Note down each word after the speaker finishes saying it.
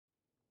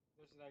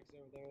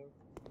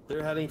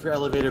They're heading for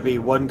elevator B.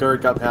 One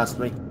guard got past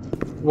me.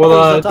 Well,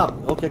 oh, he's on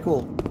top. Okay,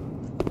 cool.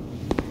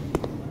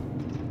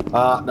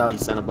 No, he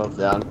sent them both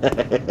down.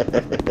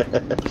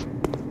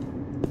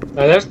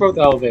 There's both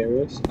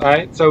elevators.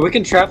 Alright, so we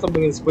can trap them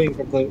in this wing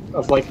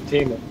of like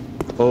containment.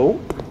 Oh?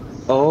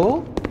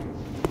 Oh?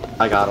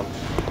 I got him.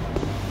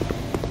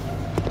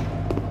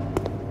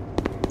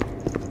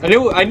 I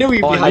knew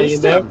he'd be hiding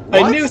in there.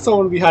 I knew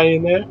someone would be hiding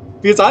in there.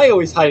 Because I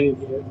always hide in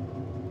here.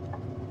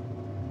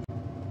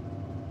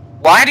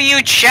 Why do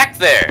you check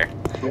there?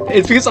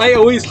 It's because I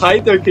always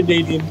hide there,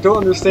 Canadian. Don't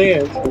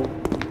understand.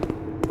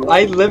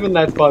 I live in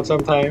that spot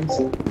sometimes.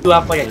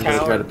 Laugh like a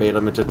cow. Try to bait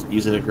him into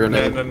using a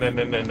grenade. No,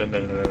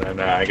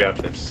 I got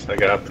this. I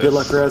got this. Good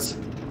luck, Rez.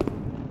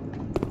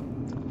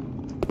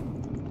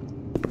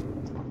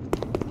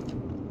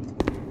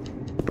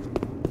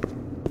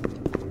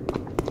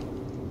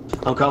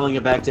 I'm calling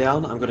it back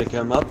down. I'm gonna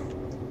come up.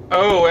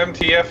 Oh,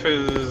 MTF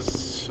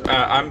is...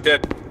 I'm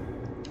dead.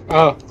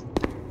 Oh.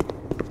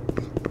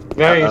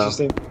 Very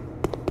interesting.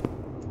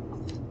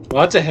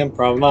 Well, that's a him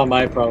problem, not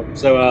my problem.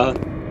 So,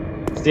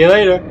 see you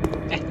later.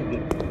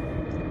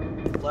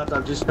 Left,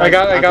 I'm just I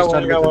got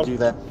one. to do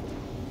that.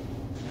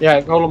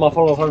 Yeah, hold him off,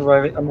 hold him off.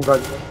 I'm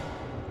going to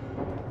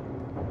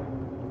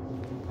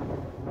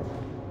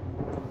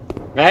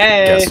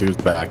Hey! Guess who's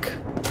back?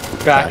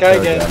 Back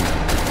again.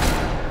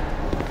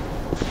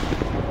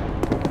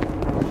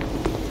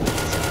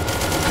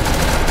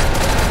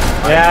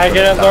 Yeah, I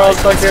get it, they're all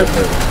stuck here.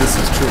 This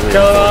is truly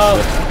Kill them all!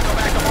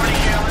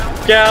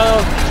 Kill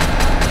them!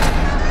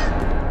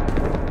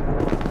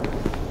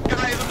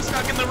 Guys, I'm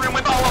stuck in the room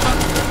with all of them!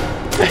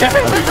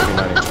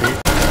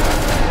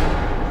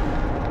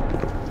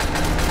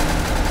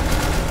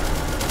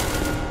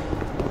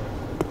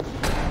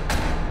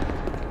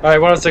 Alright,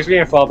 106, we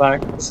can fall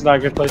back. This is not a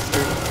good place to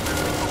be.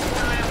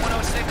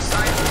 106,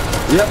 sign.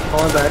 Yep,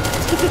 falling back.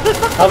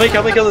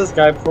 Help me kill this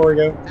guy before we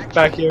go.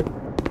 Back here.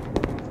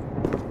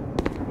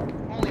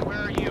 Holy, where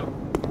are you?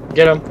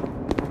 Get him.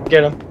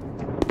 Get him.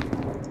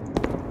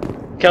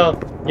 Kill him.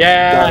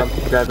 Yeah! Got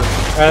him. Grab him.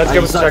 Alright, let's go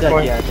with the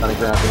checkpoint. Yeah, trying to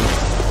grab him.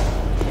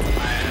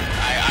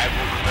 I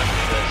will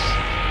remember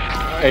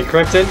this. Hey,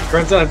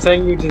 Crimson, I'm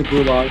sending you to the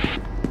gulag.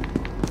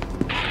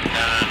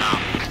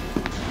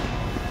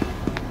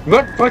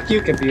 What? Fuck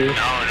you, computer. No.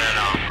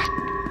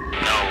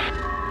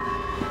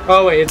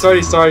 Oh wait, it's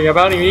already starting. I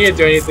don't even need to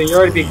do anything. You're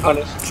already being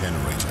punished.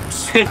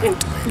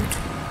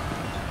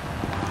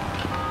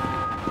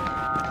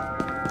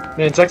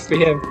 Man, it sucks to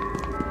be him. 3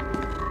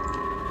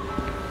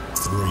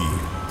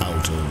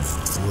 out of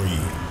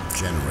 3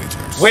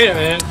 generators. Wait a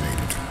minute.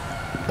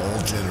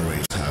 All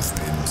generators have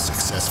been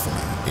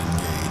successfully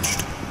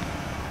engaged.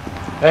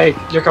 Hey,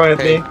 you're coming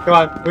with me. Come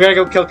on, we gotta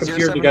go kill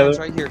computer together.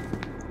 Right here.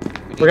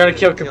 We're gonna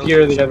kill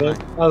computer together.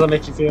 How does that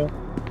make you feel?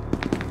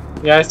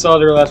 Yeah, I saw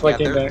her last when I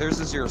came back. There's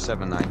a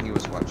 079. He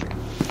was watching.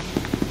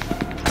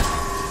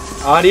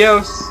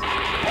 Adios.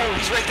 Oh,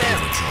 he's right there.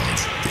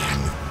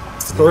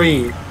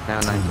 3, Now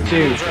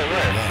 2,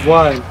 1.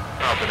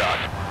 Oh, the dog.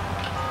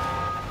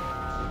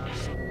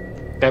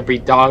 Gotta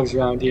breed dogs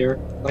around here.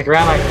 Like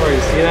around my floor,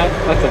 you see that?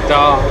 That's a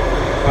dog.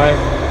 Right?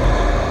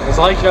 As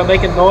long as you're not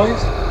making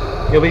noise,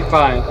 you'll be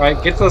fine. Alright,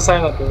 get to the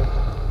side of that door.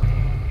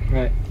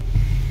 Right.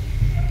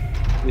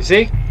 You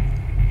see?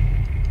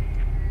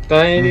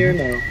 Done in here?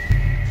 No.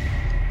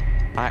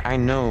 I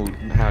know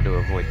how to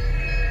avoid.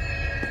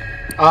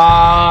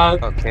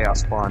 Oh,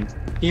 chaos spawned.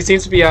 he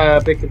seems to be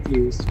a bit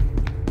confused.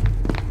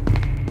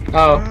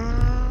 Oh.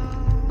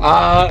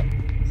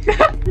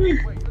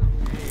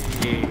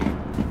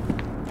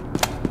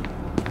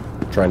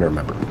 Trying to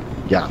remember.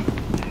 Yeah.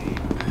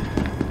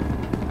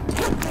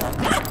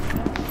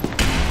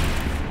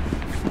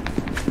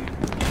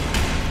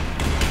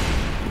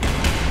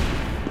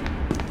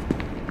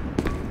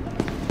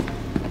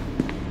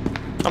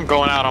 I'm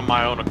going out on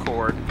my own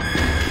accord.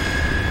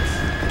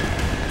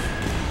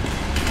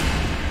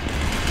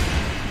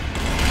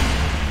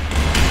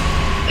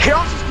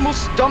 Chaos is the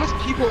most dumbest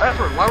people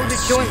ever. Why were they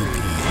killing me?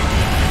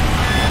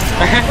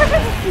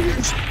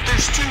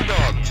 There's 2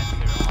 dogs.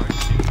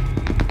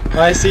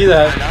 I see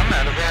that. And I'm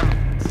out of ammo.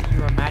 It's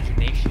your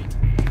imagination.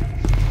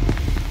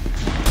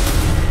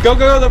 Go,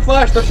 they're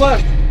flashed, I got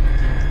one.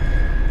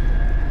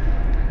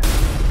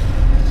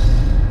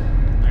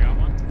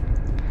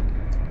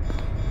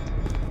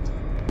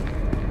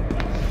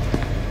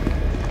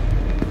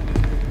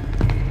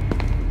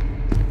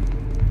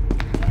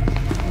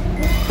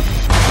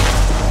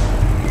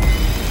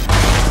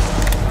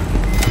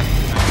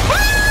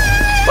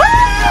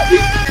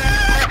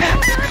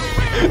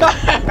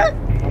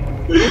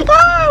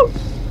 Oh!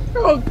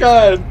 Oh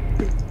god!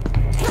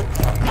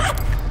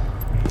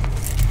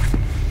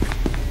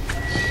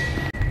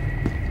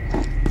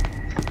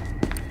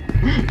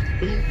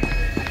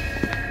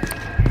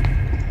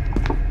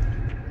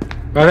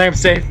 I think I'm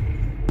safe.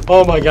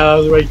 Oh my god,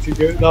 that was way too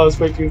good. That was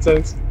way too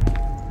intense.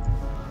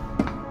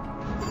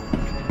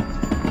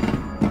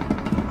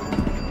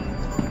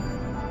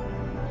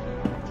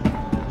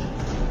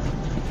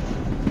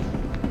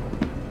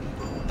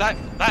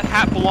 That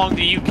hat belongs belong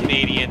to you,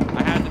 Canadian.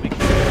 I had to make sure.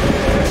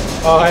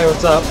 Oh, hey,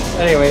 what's up?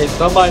 Anyways,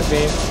 don't mind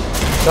me.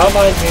 Don't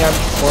mind me, I'm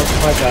just working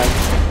my gun.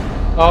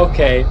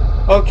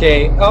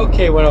 Okay,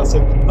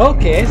 106.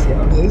 Okay, I see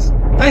how it is.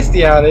 I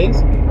see how it is.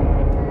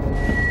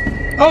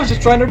 I was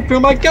just trying to refill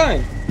my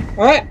gun.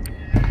 Alright.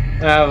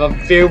 I have a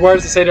few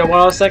words to say to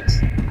 106.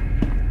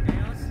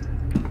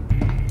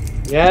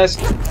 Yes?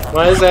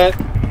 What is it?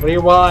 What do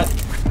you want?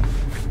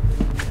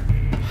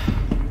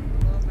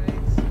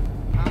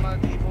 I'm a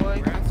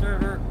D-boy. We're on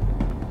server.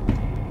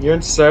 You're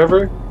in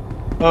server?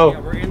 Oh. Yeah,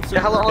 we're in server.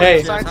 Yeah, hello,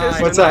 Hey,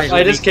 scientists. what's up?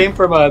 I just came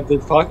from the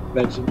Falk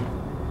convention.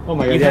 Oh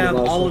my god, We yeah, have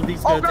lost all it. of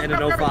these goods and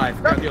an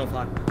 05. Grab the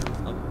 05.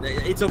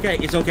 It's okay,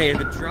 it's okay.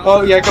 If it drops.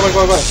 Oh yeah, come on.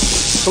 Come on.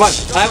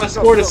 I have a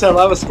score to settle.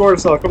 Come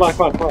on.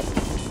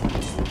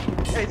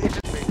 Hey, it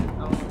just made it.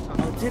 Oh,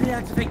 did it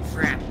activate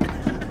trap?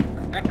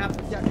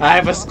 I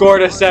have a score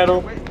to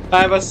settle.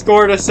 I have a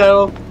score to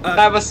settle. I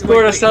have a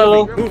score to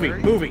settle.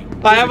 Moving.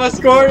 I have a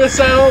score to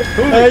settle.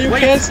 You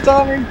can't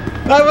stop me.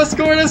 I have a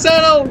score to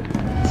settle.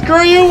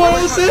 Screw you,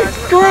 106.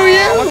 Screw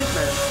you.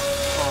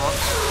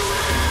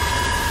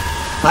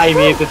 I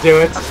need to do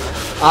it.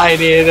 I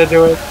needed to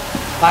do it.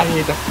 I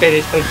need to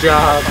finish the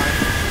job.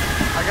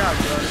 I got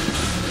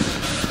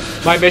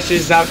it, My mission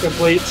is now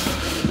complete.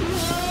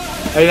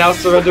 I now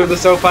surrender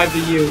this 05 to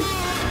you.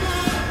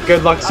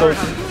 Good luck, sir.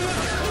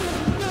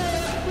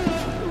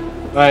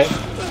 Alright.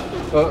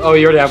 Oh,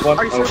 you already have one?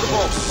 Are you sure the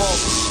ball?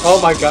 Oh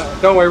my god.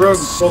 Don't worry,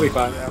 we'll be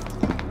fine.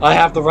 I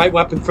have the right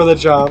weapon for the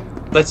job.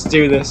 Let's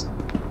do this.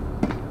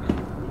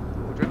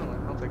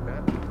 Adrenaline, I'll take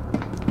that.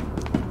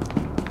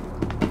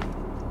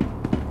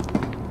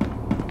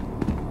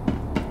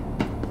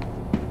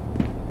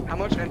 How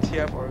much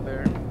NTF are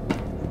there?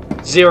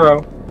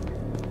 0.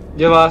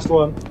 Your last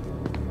one.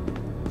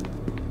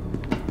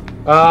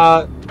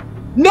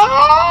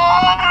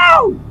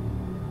 No!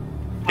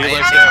 He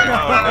lives there.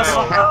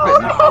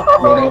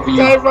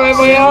 Died by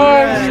my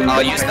arm!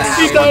 I'll use that.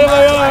 He died in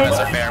my arm! As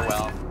a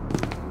farewell.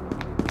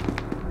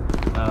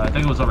 I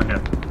think it was over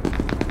here.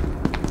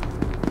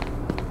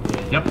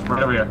 Yep,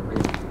 right over here.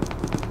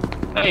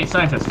 Hey,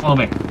 scientist, follow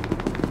me.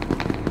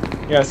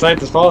 Yeah,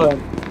 scientists, follow him.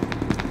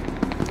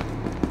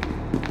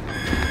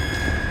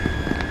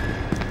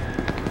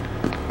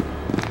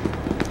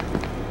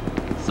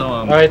 So,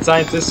 Alright,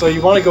 scientists, so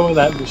you want to go in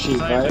that machine,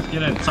 scientist, right?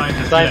 get in.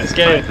 Scientists,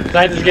 get in.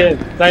 Scientists, get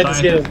in.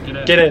 Scientists, get in.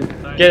 Get in.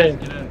 Get in.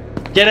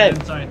 Get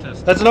in.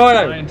 Scientist. That's an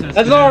order.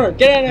 That's an order.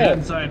 Get in Get here.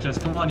 in,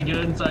 scientist. Come on, get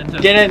in,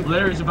 scientist. Get in.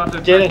 Larry's about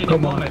to Get attack in. any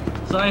moment.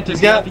 Scientist,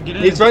 He's you have to get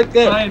in. He's right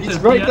there. Scientist, He's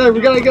right you there. have We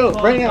to gotta get go. in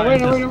the Right now.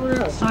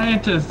 phone,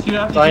 Scientist, you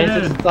have to get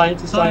in.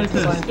 Scientist.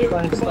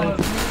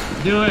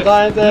 Do it.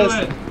 Scientist.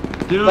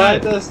 Do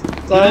it. Scientist. Get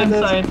in,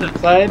 Scientist. scientist.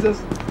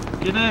 Scientist.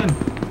 Get in.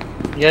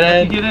 Get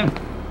in. Get in.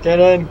 Get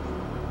in.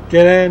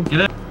 Get in.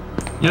 Get in.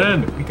 Get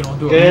in. We can all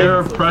do Get in.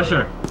 Peer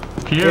pressure.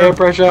 Peer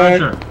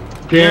pressure.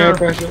 Peer Peer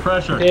pressure.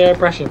 pressure. Peer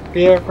pressure.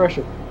 Peer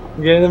pressure.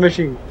 Get in the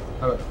machine.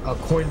 A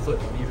coin flip,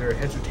 either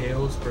heads or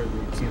tails for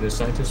it's either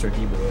scientist or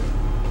D-boy.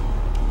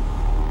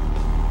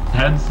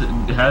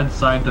 Head,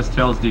 scientist,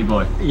 tails,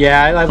 D-boy.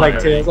 Yeah, I like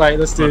tails. Alright,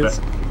 let's do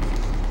this.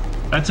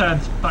 That's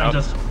heads,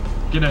 scientist.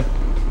 Get in.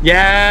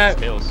 Yeah!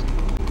 Tails.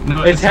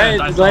 No, It's heads.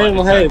 I It's saw it,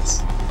 animal it's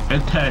heads.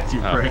 It's heads,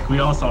 you prick. We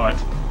all saw it.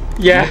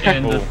 Yeah. Get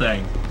in the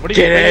thing. What are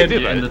you Get gonna in. do?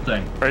 Get in the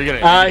thing. Are you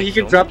gonna? He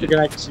can drop the gun.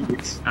 I can shoot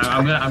it.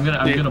 I'm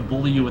gonna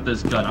bully you with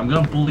this gun. I'm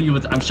gonna bully you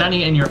with. I'm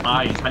shining in your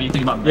eyes. How do you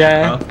think about that?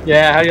 Yeah. Huh?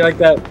 Yeah. How do you like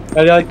that? How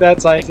do you like that,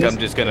 scientist? I'm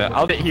just gonna.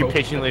 I'll sit here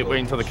patiently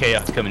waiting until the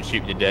chaos come and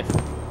shoot you to death.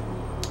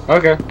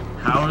 Okay.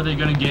 How are they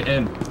gonna get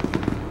in? I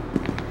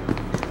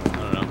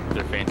don't know.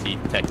 Their fancy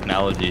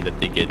technology that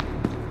they get.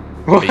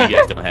 What? That you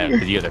guys don't have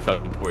because you guys are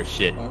fucking poor as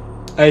shit.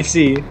 I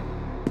see. No,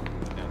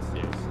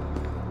 seriously.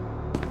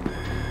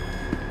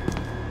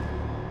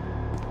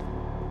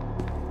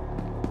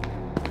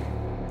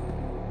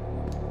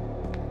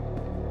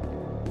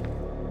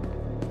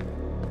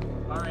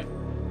 Alright.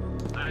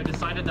 I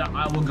decided that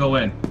I will go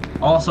in.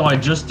 Also, I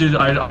just threw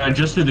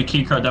the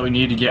key card that we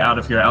need to get out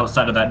of here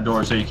outside of that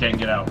door, so you can't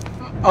get out.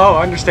 Oh,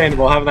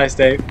 understandable. Have a nice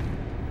day.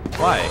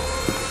 Why?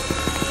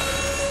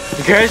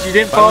 Because you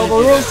didn't follow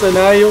the rules, so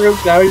now you're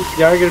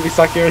gonna be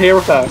stuck here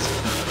with us.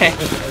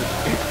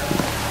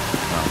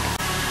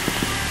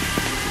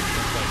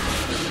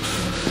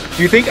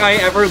 Do you think I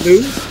ever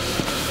lose?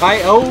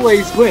 I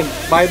always win.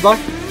 My luck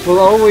will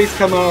always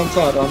come out on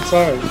top. I'm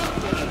sorry.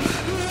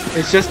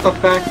 It's just a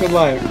fact of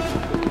life.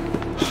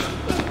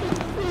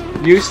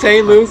 You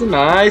stay losing,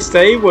 I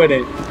stay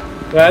winning.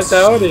 That's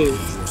how it is.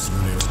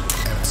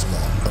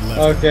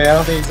 Okay, I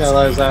don't think he's gonna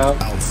let us out.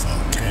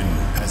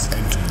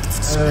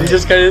 He's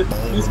just gonna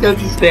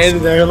be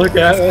standing there and look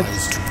at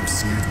us.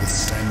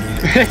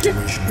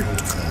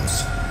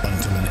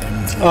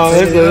 Oh,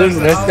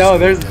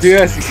 there's two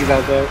SCPs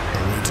out there.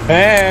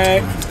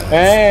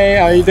 Hey,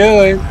 how you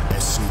doing?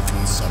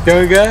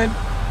 Doing good?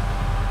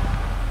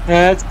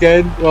 That's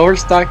good. Well, we're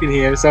stuck in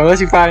here, so unless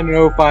you find an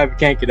 05, we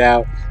can't get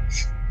out.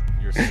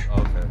 Okay.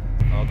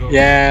 I'll go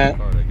Yeah. with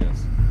the card, I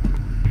guess.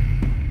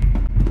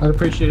 I'd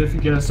appreciate it if you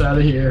get us out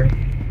of here.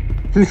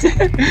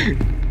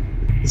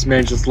 This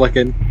man just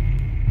looking.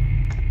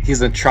 He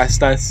doesn't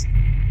trust us.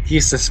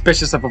 He's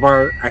suspicious of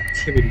our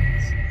activities.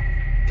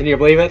 Can you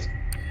believe it?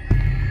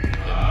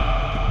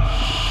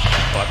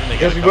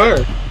 Yes, we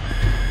were.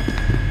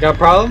 Got a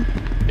problem?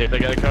 Yeah, they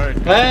got a card.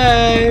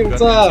 Hey,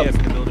 what's up?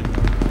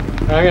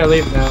 I'm gonna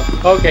leave now.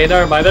 Okay,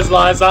 never mind. There's a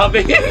lot of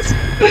zombies.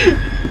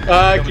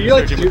 Can you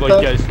like shoot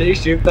them? Can you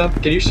shoot them?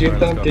 Can you shoot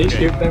them? Can you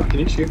shoot them? Can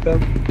you shoot them?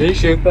 Can you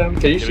shoot them?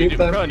 Can you shoot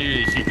them?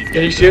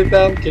 Can you shoot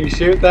them? Can you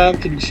shoot them?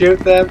 Can you shoot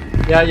them?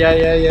 Yeah.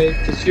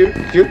 Can shoot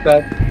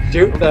them.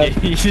 Shoot them.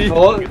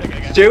 Oh,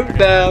 shoot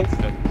them.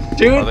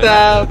 Shoot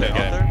them.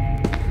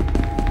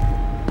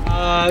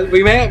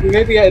 We may be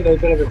getting a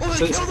bit of a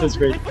resistance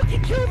rate.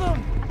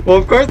 Well,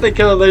 of course they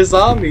kill them. They're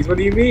zombies. What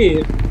do you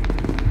mean?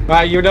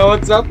 Alright, you know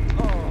what's up?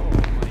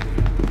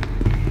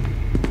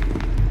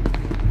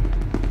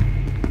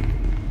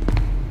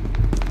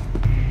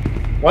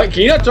 What?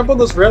 Can you not jump on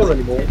those rails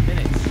anymore?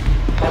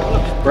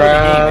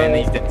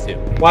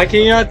 Bruh. Why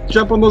can you not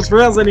jump on those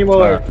rails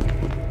anymore?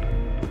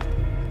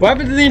 What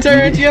happened to the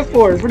entire NTF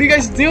force? What are you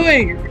guys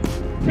doing?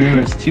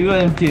 There's 2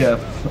 NTF.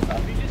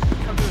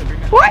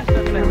 What?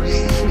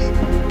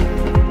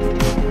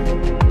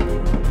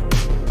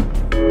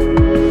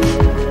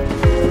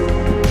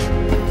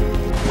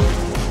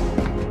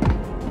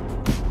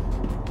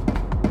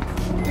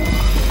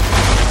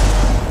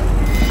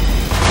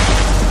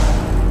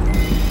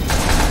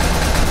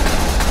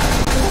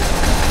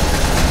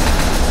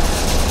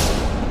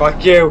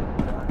 Fuck you.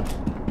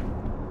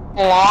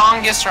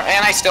 Longest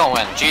and I still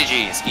win.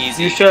 GG's.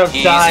 Easy. You should have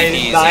died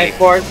in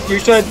 9-4. You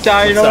should have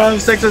died in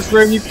 106's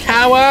room, you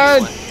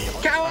coward!